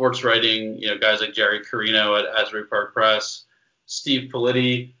 in sports writing, guys like Jerry Carino at Asbury Park Press, Steve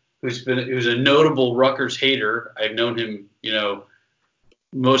Politi, who's a notable Rutgers hater. I've known him,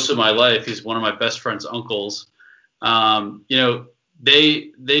 most of my life. He's one of my best friend's uncles.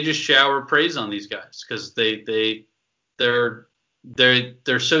 They just shower praise on these guys because they're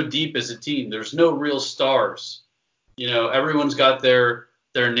so deep as a team. There's no real stars. Everyone's got their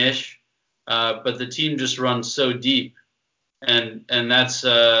niche, but the team just runs so deep, and that's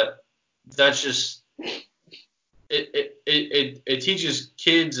just it teaches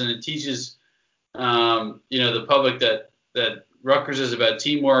kids and it teaches the public that Rutgers is about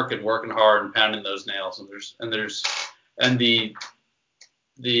teamwork and working hard and pounding those nails, and the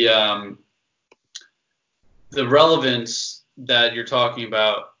relevance that you're talking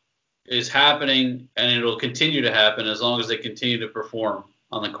about is happening, and it'll continue to happen as long as they continue to perform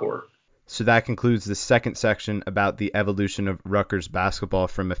on the court. So that concludes the second section about the evolution of Rutgers basketball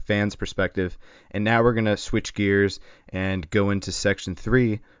from a fan's perspective. And now we're going to switch gears and go into section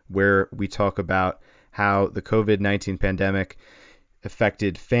 3, where we talk about how the COVID-19 pandemic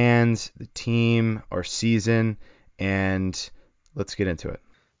affected fans, the team, our season, and let's get into it.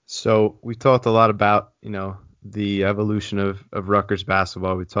 So we talked a lot about, the evolution of Rutgers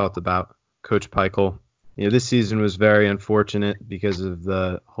basketball. We talked about Coach Peichel. This season was very unfortunate because of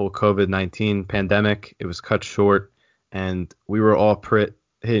the whole COVID-19 pandemic. It was cut short, and we were all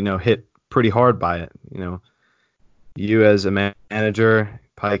hit pretty hard by it. You as a manager,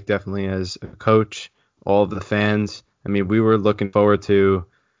 Pike definitely as a coach, all of the fans. We were looking forward to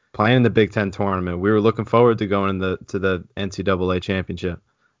playing in the Big Ten tournament. We were looking forward to going to the NCAA championship.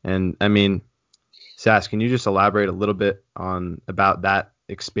 And Sass, can you just elaborate a little bit about that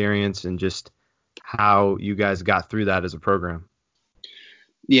experience and just how you guys got through that as a program?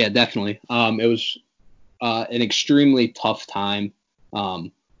 Yeah, definitely. It was an extremely tough time.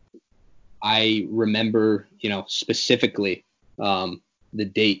 I remember, specifically the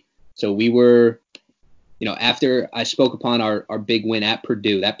date. So we were, after I spoke upon our big win at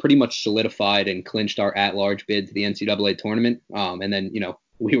Purdue, that pretty much solidified and clinched our at-large bid to the NCAA tournament. And then,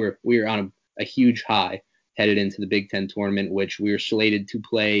 we were on a huge high headed into the Big Ten tournament, which we were slated to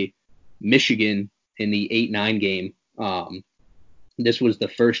play Michigan in the 8-9 game. This was the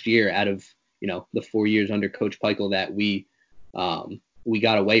first year out of, the 4 years under Coach Peichel that we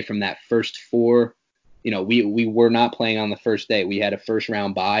got away from that first four. We were not playing on the first day. We had a first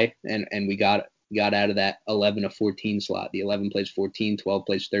round bye, and we got out of that 11-14 slot. The 11 plays 14, 12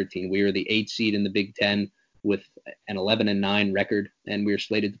 plays 13. We were the 8th seed in the Big Ten with an 11-9 record, and we were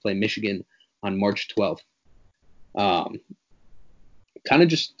slated to play Michigan on March 12th. Kind of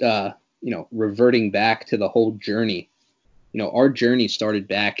just, reverting back to the whole journey. Our journey started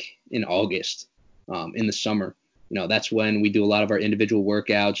back in August, in the summer. That's when we do a lot of our individual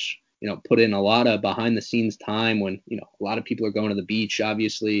workouts, put in a lot of behind the scenes time when, a lot of people are going to the beach,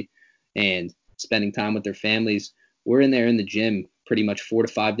 obviously, and spending time with their families. We're in there in the gym pretty much 4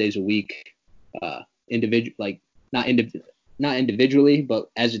 to 5 days a week, not individually, but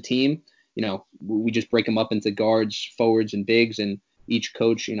as a team. We just break them up into guards, forwards, and bigs, and each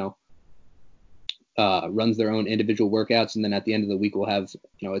coach, runs their own individual workouts, and then at the end of the week we'll have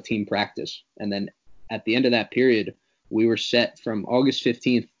a team practice. And then at the end of that period, we were set from August 5th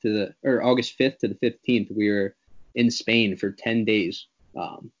to the 15th. We were in Spain for 10 days,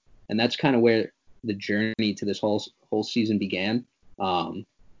 and that's kind of where the journey to this whole season began. It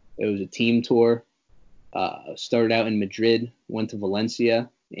was a team tour. Started out in Madrid, went to Valencia,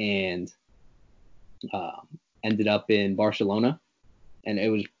 and ended up in Barcelona. And it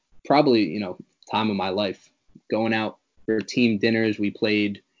was probably time of my life, going out for team dinners. We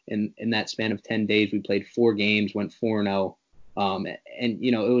played in that span of 10 days. We played 4 games, went 4-0. And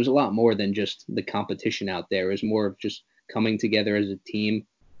it was a lot more than just the competition out there. It was more of just coming together as a team,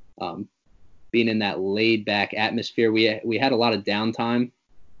 being in that laid back atmosphere. We had a lot of downtime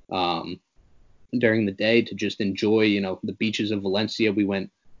during the day to just enjoy, the beaches of Valencia. We went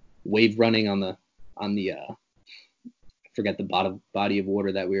wave running on the I forget the body of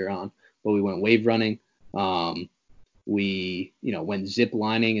water that we were on, but we went wave running. We, went zip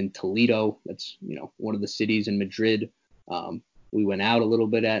lining in Toledo. That's, one of the cities in Madrid. We went out a little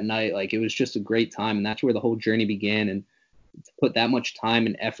bit at night. It was just a great time. And that's where the whole journey began. And to put that much time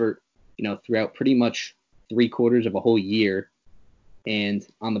and effort, throughout pretty much 3/4 of a whole year, and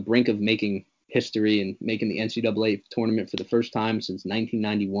on the brink of making history and making the NCAA tournament for the first time since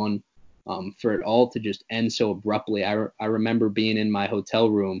 1991, for it all to just end so abruptly. I remember being in my hotel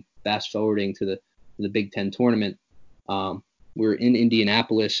room, fast forwarding to the Big Ten tournament. We were in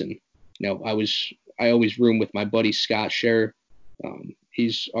Indianapolis, and I always room with my buddy Scott Scherer. He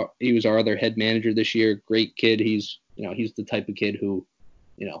was our other head manager this year. Great kid. He's the type of kid who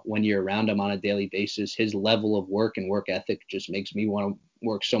when you're around him on a daily basis, his level of work and work ethic just makes me want to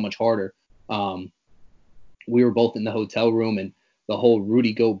work so much harder. We were both in the hotel room, and the whole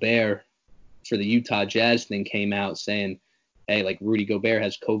Rudy Gobert for the Utah Jazz thing came out saying, hey, like Rudy Gobert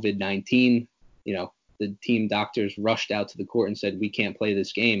has COVID-19. The team doctors rushed out to the court and said, we can't play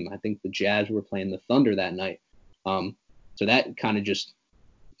this game. I think the Jazz were playing the Thunder that night. So that kind of just,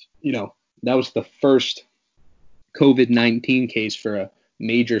 that was the first COVID-19 case for a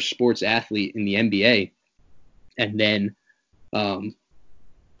major sports athlete in the NBA. And then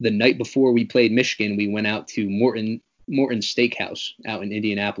the night before we played Michigan, we went out to Morton Steakhouse out in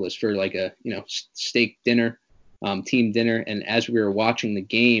Indianapolis for like a, steak dinner, team dinner. And as we were watching the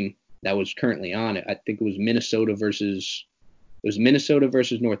game that was currently on, I think it was Minnesota versus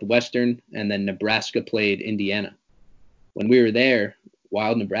Northwestern, and then Nebraska played Indiana. When we were there,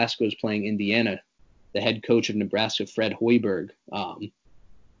 while Nebraska was playing Indiana, the head coach of Nebraska, Fred Hoiberg,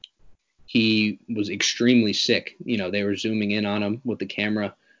 he was extremely sick. They were zooming in on him with the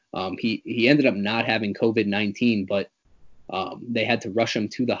camera. He ended up not having COVID-19, but they had to rush him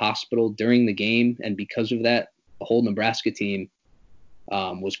to the hospital during the game, and because of that, the whole Nebraska team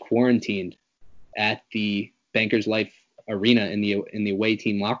was quarantined at the Bankers Life Arena in the away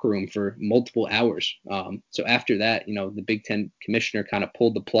team locker room for multiple hours. So after that, the Big Ten commissioner kind of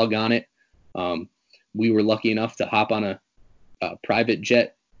pulled the plug on it. We were lucky enough to hop on a private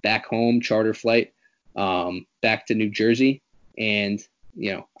jet back home, charter flight, back to New Jersey. And,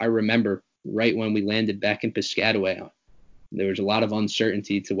 I remember right when we landed back in Piscataway, there was a lot of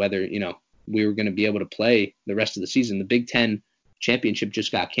uncertainty to whether, we were going to be able to play the rest of the season. The Big Ten championship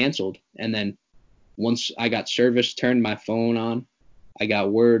just got canceled. And then once I got service, turned my phone on, I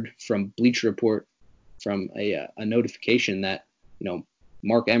got word from Bleacher Report from a notification that,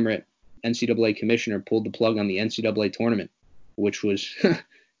 Mark Emmert, NCAA commissioner, pulled the plug on the NCAA tournament, which was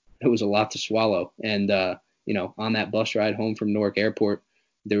it was a lot to swallow. And, on that bus ride home from Newark Airport,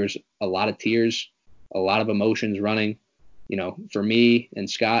 there was a lot of tears, a lot of emotions running, for me and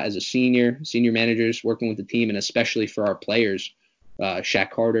Scott as a senior managers working with the team, and especially for our players,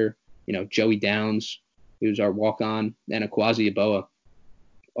 Shaq Carter, Joey Downs, who's our walk-on, and Akwazi Aboa,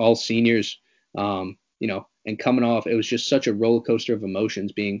 all seniors, and coming off, it was just such a roller coaster of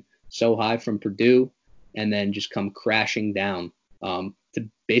emotions being so high from Purdue and then just come crashing down to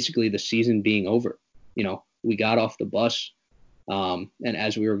basically the season being over. We got off the bus, and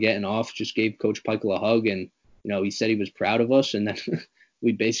as we were getting off, just gave Coach Peichel a hug, and, he said he was proud of us, and then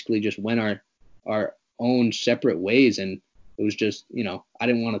we basically just went our own separate ways, and it was just, I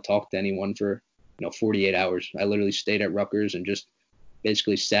didn't want to talk to anyone for, 48 hours. I literally stayed at Rutgers and just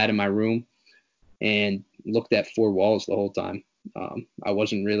basically sat in my room and looked at four walls the whole time. I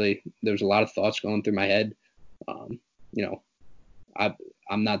wasn't really, there was a lot of thoughts going through my head. I'm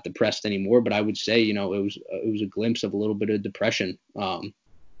not depressed anymore, but I would say, it was a glimpse of a little bit of depression.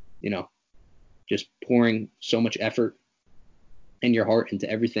 Just pouring so much effort and your heart into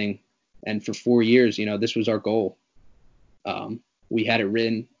everything. And for 4 years, this was our goal. We had it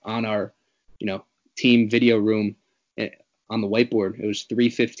written on our, team video room on the whiteboard. It was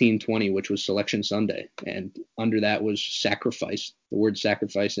 3/15/20, which was Selection Sunday. And under that was sacrifice, the word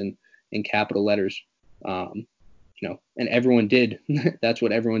sacrifice in capital letters. And everyone did. That's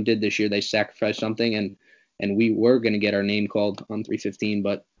what everyone did this year. They sacrificed something, and we were going to get our name called on 3/15,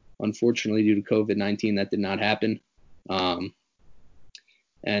 but unfortunately, due to COVID-19, that did not happen.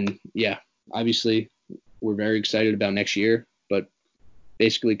 And yeah, obviously, we're very excited about next year, but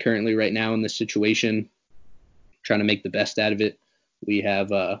basically currently right now in this situation, trying to make the best out of it. We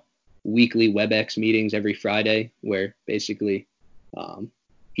have weekly WebEx meetings every Friday where basically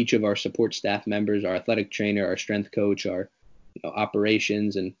each of our support staff members, our athletic trainer, our strength coach, our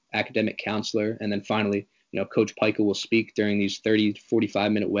operations and academic counselor, and then finally, Coach Peichel will speak during these 30 to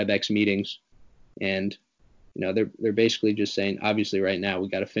 45-minute WebEx meetings. And, they're basically just saying, obviously right now we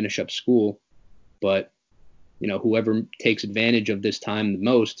got to finish up school, but, whoever takes advantage of this time the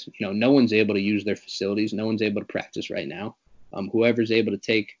most, no one's able to use their facilities. No one's able to practice right now. Whoever's able to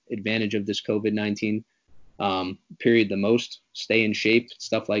take advantage of this COVID-19 period the most, stay in shape,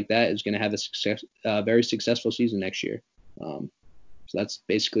 stuff like that, is going to have a very successful season next year. So that's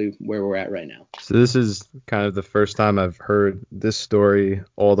basically where we're at right now. So this is kind of the first time I've heard this story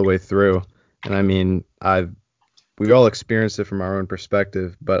all the way through. And I mean, we all experienced it from our own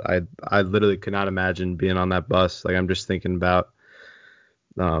perspective, but I literally could not imagine being on that bus. Like, I'm just thinking about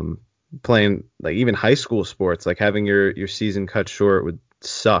playing like even high school sports, like having your season cut short would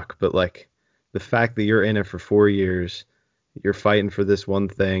suck. But like the fact that you're in it for 4 years, you're fighting for this one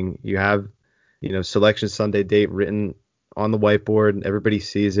thing, you have, Selection Sunday date written on the whiteboard. Everybody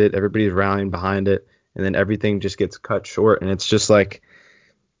sees it. Everybody's rallying behind it. And then everything just gets cut short. And it's just like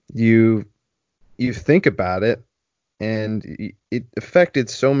you think about it, and it affected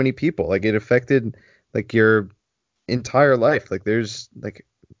so many people. Like, it affected like your entire life. Like, there's like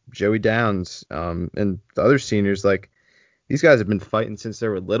Joey Downs, and the other seniors. Like, these guys have been fighting since they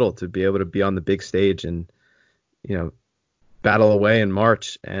were little to be able to be on the big stage and, battle away in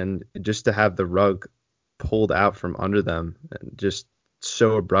March, and just to have the rug pulled out from under them and just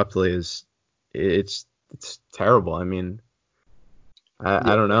so abruptly it's terrible. I mean,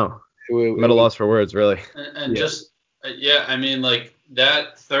 I don't know. I'm at a loss for words, really. And just, yeah, I mean, like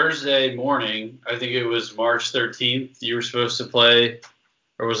that Thursday morning, I think it was March 13th, you were supposed to play,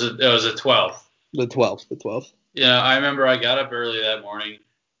 or was it the 12th? The 12th. Yeah, I remember I got up early that morning.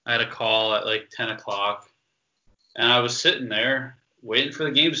 I had a call at like 10 o'clock, and I was sitting there waiting for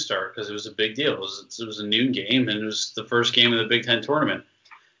the game to start because it was a big deal. It was a noon game, and it was the first game of the Big Ten tournament.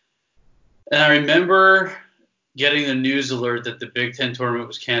 And I remember getting the news alert that the Big Ten tournament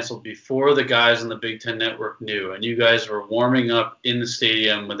was canceled before the guys on the Big Ten Network knew, and you guys were warming up in the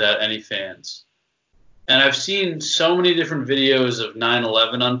stadium without any fans. And I've seen so many different videos of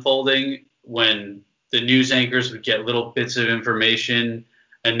 9/11 unfolding when the news anchors would get little bits of information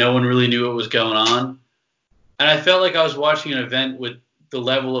and no one really knew what was going on. And I felt like I was watching an event with the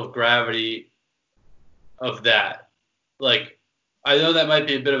level of gravity of that. Like, I know that might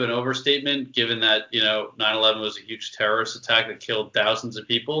be a bit of an overstatement given that, 9/11 was a huge terrorist attack that killed thousands of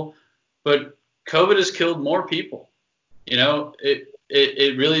people, but COVID has killed more people.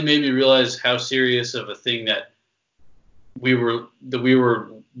 It really made me realize how serious of a thing that we were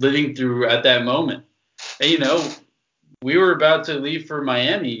living through at that moment. And, we were about to leave for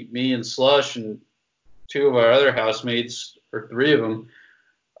Miami, me and Slush and two of our other housemates, or three of them,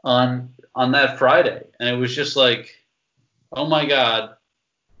 on that Friday. And it was just like, oh my God,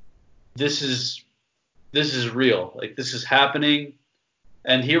 this is real. Like, this is happening.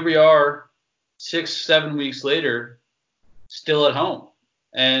 And here we are 6-7 weeks later, still at home.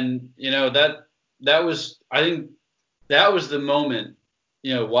 And, that was, I think that was the moment,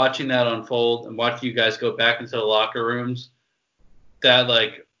 watching that unfold and watching you guys go back into the locker rooms, that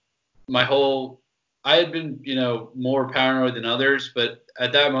like I had been, more paranoid than others, but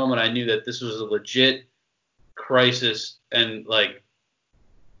at that moment I knew that this was a legit crisis, and like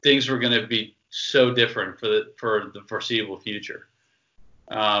things were going to be so different for the foreseeable future.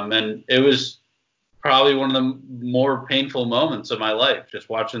 And it was probably one of the more painful moments of my life, just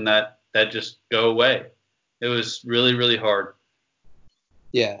watching that just go away. It was really, really hard.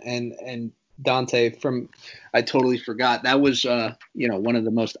 Yeah, and Dante, I totally forgot. That was one of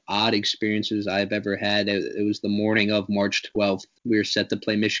the most odd experiences I've ever had. It was the morning of March 12th. We were set to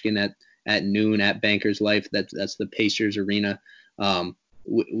play Michigan at noon at Bankers Life. That's the Pacers Arena.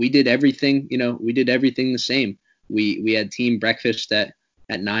 We did everything, we did everything the same. We had team breakfast at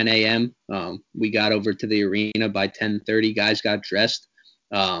 9 a.m. We got over to the arena by 10:30. Guys got dressed.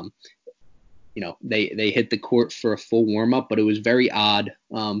 They hit the court for a full warm up, but it was very odd.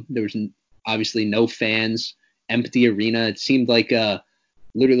 There was obviously no fans, empty arena. It seemed like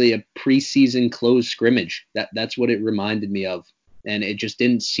literally a preseason closed scrimmage. That's what it reminded me of, and it just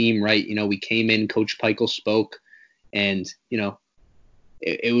didn't seem right. We came in, Coach Peichel spoke, and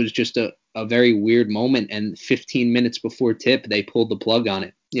it was just a very weird moment. And 15 minutes before tip, they pulled the plug on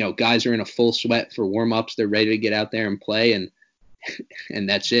it. Guys are in a full sweat for warm ups. They're ready to get out there and play, and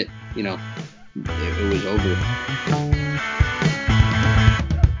that's it. It was over.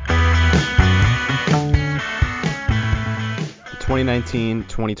 The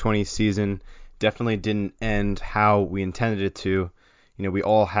 2019-2020 season definitely didn't end how we intended it to. We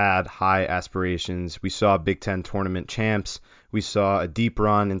all had high aspirations. We saw Big Ten tournament champs. We saw a deep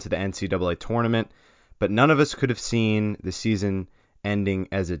run into the NCAA tournament, but none of us could have seen the season ending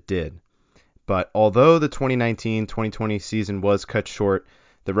as it did. But although the 2019-2020 season was cut short,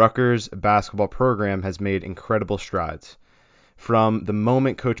 the Rutgers basketball program has made incredible strides. From the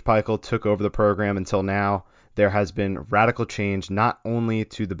moment Coach Peichel took over the program until now, there has been radical change not only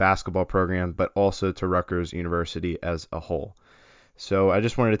to the basketball program, but also to Rutgers University as a whole. So I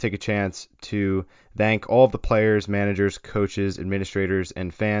just wanted to take a chance to thank all of the players, managers, coaches, administrators,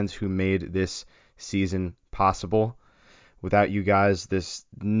 and fans who made this season possible. Without you guys,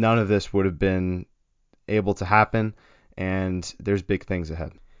 none of this would have been able to happen, and there's big things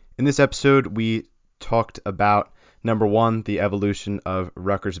ahead. In this episode, we talked about, number one, the evolution of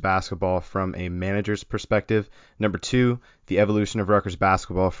Rutgers basketball from a manager's perspective. Number two, the evolution of Rutgers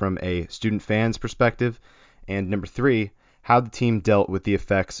basketball from a student fan's perspective. And number three, how the team dealt with the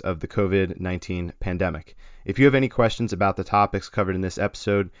effects of the COVID-19 pandemic. If you have any questions about the topics covered in this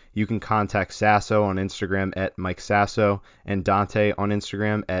episode, you can contact Sasso on Instagram at Mike Sasso and Dante on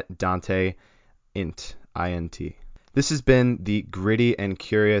Instagram at Dante int. This has been the Gritty and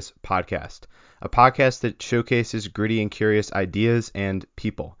Curious podcast, a podcast that showcases gritty and curious ideas and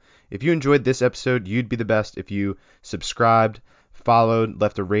people. If you enjoyed this episode, you'd be the best if you subscribed, followed,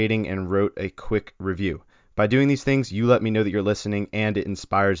 left a rating, and wrote a quick review. By doing these things, you let me know that you're listening, and it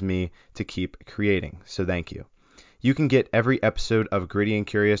inspires me to keep creating. So thank you. You can get every episode of Gritty and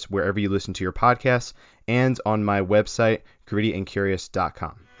Curious wherever you listen to your podcasts and on my website,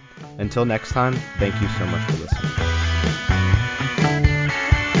 grittyandcurious.com. Until next time, thank you so much for listening.